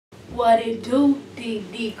What it do,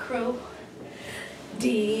 DD crew?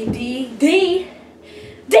 D.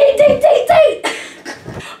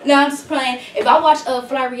 Now I'm just playing. If I watch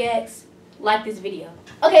Fly Reacts, like this video.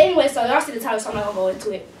 Okay, anyway, so y'all see the title, so I'm not gonna go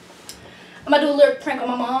into it. I'm gonna do a little prank on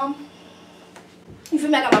my mom. You feel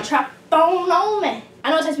me? I got my trap phone on me. I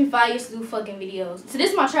know it takes me 5 years to do fucking videos. So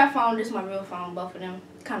this is my trap phone, this is my real phone, both of them.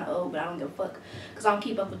 Kind of old, but I don't give a fuck. Because I don't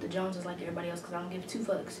keep up with the Joneses like everybody else because I don't give 2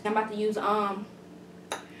 fucks. I'm about to use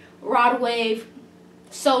Rod Wave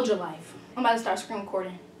Soldier Life. I'm about to start screen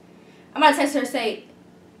recording. I'm about to text her and say,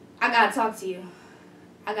 I gotta talk to you.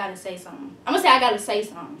 I gotta say something. I'm gonna say I gotta say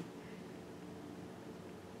something.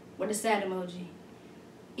 With a sad emoji.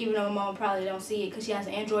 Even though my mom probably don't see it because she has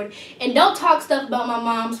an Android. And don't talk stuff about my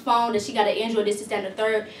mom's phone that she got an Android, this, that, and the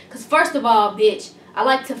third. Because first of all, bitch, I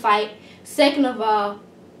like to fight. Second of all,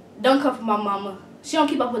 don't come from my mama. She don't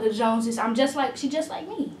keep up with the Joneses. She just like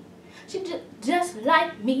me. She just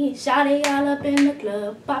like me. Shawty all up in the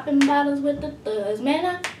club. Popping bottles with the thugs. Man,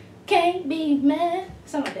 I can't be mad.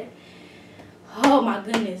 Something like that. Oh my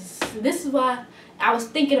goodness. This is why I was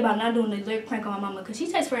thinking about not doing the lyric prank on my mama. Because she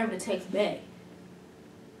takes forever to text back.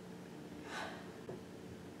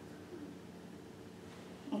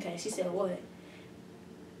 Okay, she said what?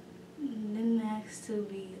 The next to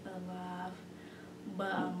be alive,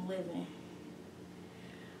 but I'm living.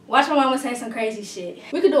 Watch my mama say some crazy shit.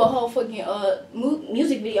 We could do a whole fucking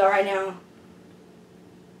music video right now.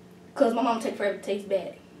 Cause my mama take forever to text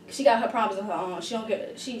back. She got her problems of her own. She don't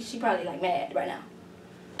get. She probably like mad right now.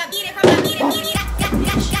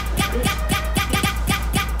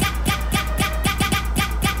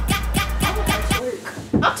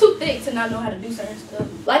 I'm too thick to not know how to do certain stuff.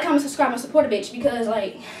 Like, comment, subscribe, and support a bitch because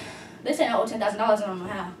like they say I owe $10,000 and I don't know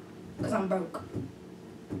how. Cause I'm broke.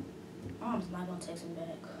 I'm just not gonna text him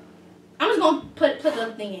back. I'm just gonna put the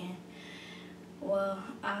other thing in. Well,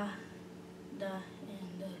 I die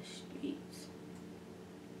in the streets.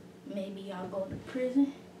 Maybe I'll go to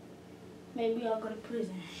prison. Maybe I'll go to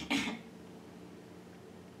prison.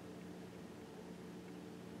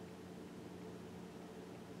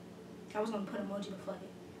 I was gonna put emoji before it.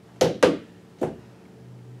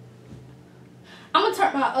 I'm gonna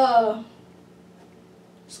turn my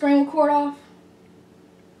screen record off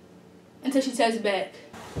until she texts back.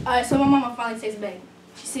 Alright, so my mama finally texts back.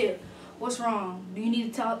 She said, "What's wrong? Do you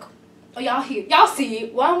need to talk?" Oh, y'all hear? Y'all see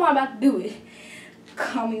it? Why am I about to do it?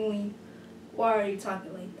 Call me when. Why are you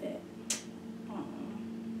talking like that?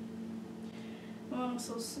 Mama's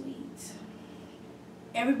so sweet.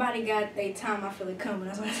 Everybody got their time. I feel it coming.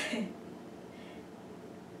 That's what I said.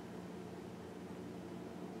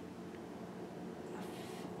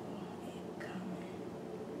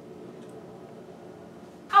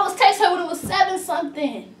 I was texting her when it was 7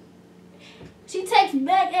 something. She texted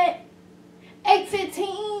back at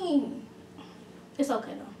 8:15. It's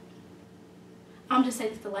okay though. I'm just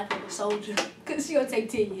saying it's the life of a soldier. Cause she gonna take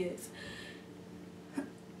 10 years.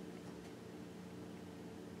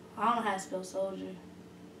 I don't know how to spell soldier.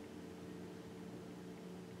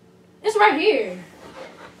 It's right here.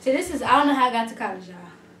 See, this is, I don't know how I got to college, y'all.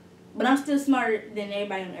 But I'm still smarter than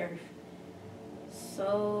everybody on earth.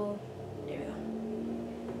 So, there we go.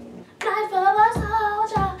 Life of a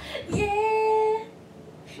soldier, yeah.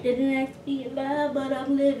 Didn't have to be alive, but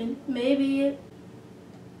I'm living. Maybe it.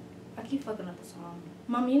 I keep fucking up the song.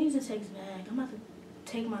 Mom, you need to text back. I'm about to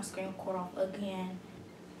take my screen record off again.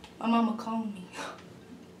 My mama called me.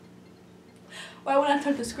 Why when I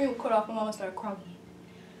took the screen record off, my mama started crying.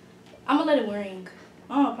 I'm gonna let it ring.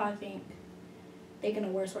 My mama probably thinking the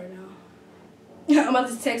worst right now. I'm about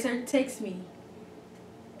to text her. Text me.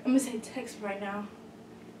 I'm gonna say text right now.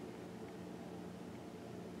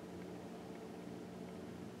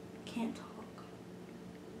 Can't talk.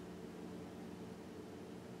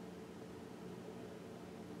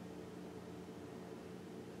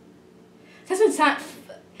 That's what time.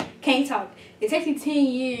 Can't talk. It takes me 10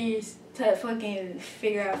 years to fucking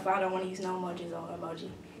figure out if I don't want to use no emojis or emoji.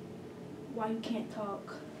 Why you can't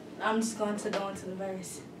talk? I'm just going to go into the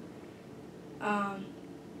verse.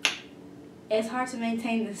 It's hard to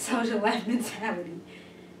maintain the social life mentality.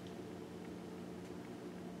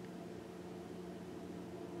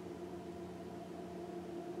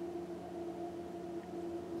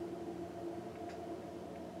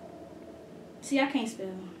 See, I can't spell.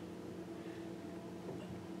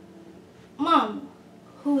 Mom,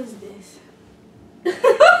 who is this?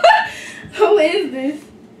 Who is this?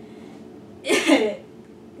 It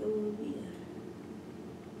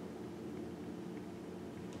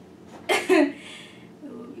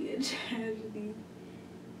will be a tragedy.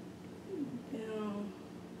 No.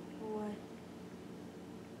 What?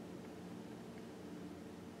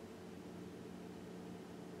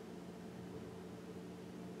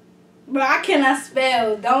 Bro, I cannot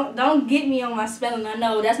spell. Don't get me on my spelling. I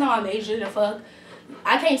know that's not my major. The fuck,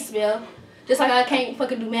 I can't spell. Just like I can't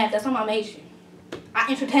fucking do math. That's not my major.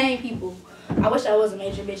 I entertain people. I wish I was a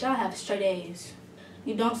major, bitch. I have straight A's.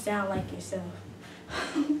 You don't sound like yourself.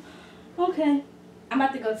 Okay. I'm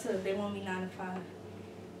about to go to. They want me 9 to 5.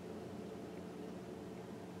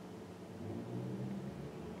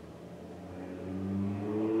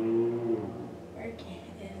 Working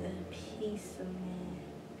is a piece of man.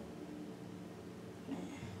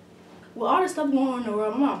 With all the stuff going on in the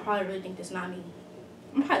world, my mom probably really think that's not me.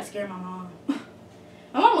 I'm probably scared of my mom.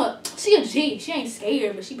 My mama, she a G. She ain't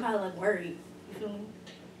scared, but she probably like worried. You feel me?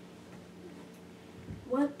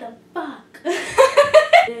 What the fuck?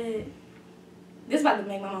 This about to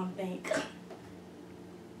make my mom think.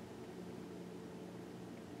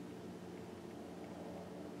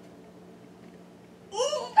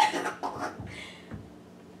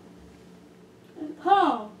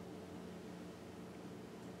 Huh.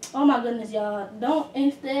 Oh my goodness, y'all. Don't,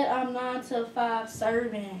 instead I'm 9 to 5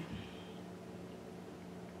 serving.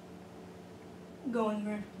 Going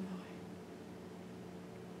right from nowhere.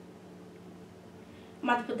 I'm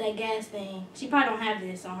about to put that gas thing. She probably don't have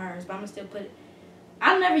this on hers, but I'm gonna still put it.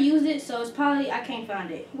 I've never used it, so it's probably, I can't find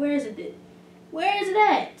it. Where is it? Where is it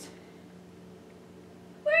at?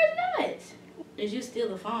 Where is it at? Did you steal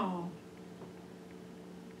the phone?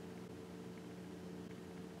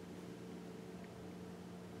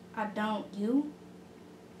 I don't you?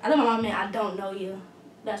 I think my mom meant I don't know you.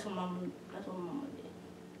 That's what mama did.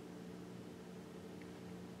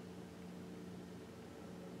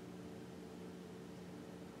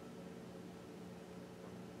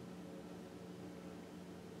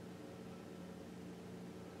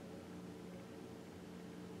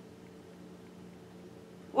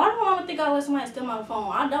 Why do my mama think I let somebody steal my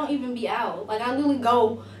phone? I don't even be out. Like, I literally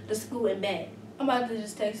go to school and back. I'm about to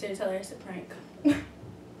just text her and tell her it's a prank.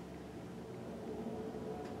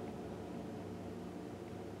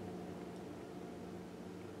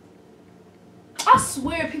 I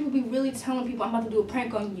swear people be really telling people I'm about to do a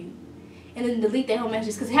prank on you. And then delete their whole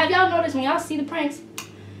messages. Because have y'all noticed when y'all see the pranks?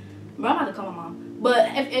 Bro, I'm about to call my mom. But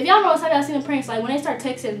if y'all notice how y'all see the pranks, like when they start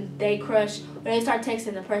texting they crush, or they start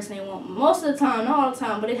texting the person they want, most of the time, not all the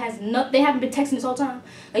time, but it has no, they haven't been texting this whole time.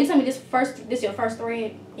 Like you tell me this your first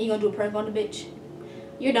thread, and you gonna do a prank on the bitch.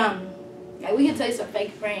 You're dumb. Like we can tell you it's a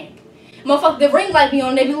fake prank. Motherfucker, the ring light be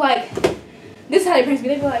on, they be like, this is how they pranks me,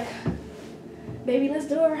 they be like, baby, let's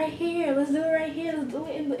do it right here. Let's do it right here. Let's do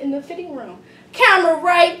it in the fitting room. Camera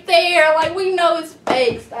right there. Like, we know it's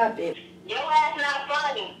fake. Stop it. Your ass not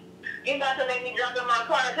funny. You about to make me jump in my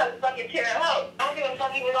car and come fucking tear it up. I don't give a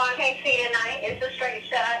fuck even though I can't see tonight. It's a straight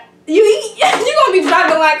shot. You gonna be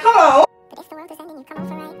driving like, hold on. But if the world is ending, you come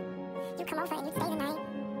over, right? You come over and you stay the night.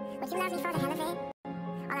 Would you love me for the hell of it?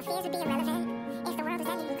 All our fears would be irrelevant. If the world is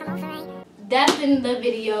ending, you come over, right? That's in the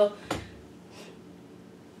video.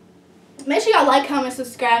 Make sure y'all like, comment,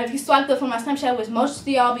 subscribe. If you swiped up on my Snapchat, which most of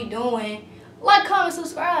y'all be doing, like, comment,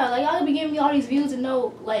 subscribe. Like, y'all be giving me all these views and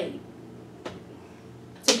no, like,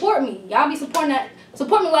 support me. Y'all be supporting that.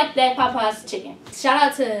 Support me like that Popeye's chicken. Shout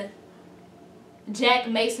out to Jack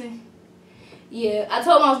Mason. Yeah, I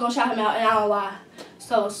told him I was going to shout him out, and I don't lie.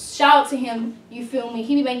 So, shout out to him. You feel me?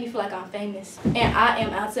 He be making me feel like I'm famous. And I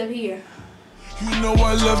am out of here. You know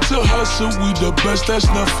I love to hustle, we the best, that's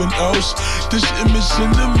nothing else. This image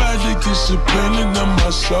cinematic, it's a painting of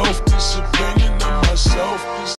myself, it's a painting of myself.